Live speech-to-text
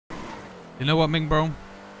You know what, Ming, bro?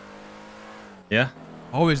 Yeah.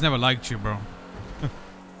 Always never liked you, bro.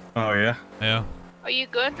 Oh yeah. Yeah. Are you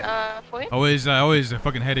good, for him? I always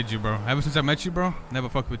fucking hated you, bro. Ever since I met you, bro. Never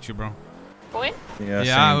fucked with you, bro. For him? Yeah.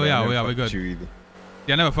 Yeah, same, yeah, we're good. You either.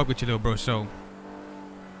 Yeah, I never fucked with you, little bro. So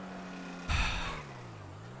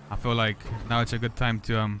I feel like now it's a good time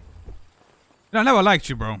to You know, I never liked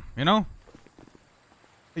you, bro. You know?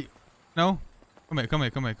 Hey, no? Come here.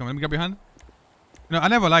 Let me grab your hand. You know, I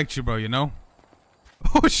never liked you, bro. You know?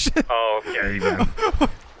 Oh shit! Oh, okay, man.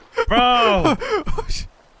 Bro! Oh, shit.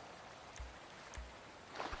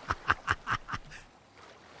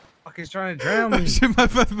 Fuck, he's trying to drown me. Oh, shit, my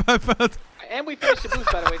bad. And we finished the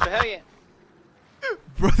boost, by the way, so hell yeah.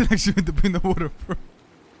 Bro, I didn't actually meant to be in the water, bro.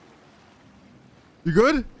 You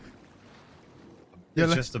good?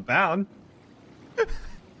 It's just about.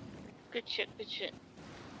 Good shit, good shit.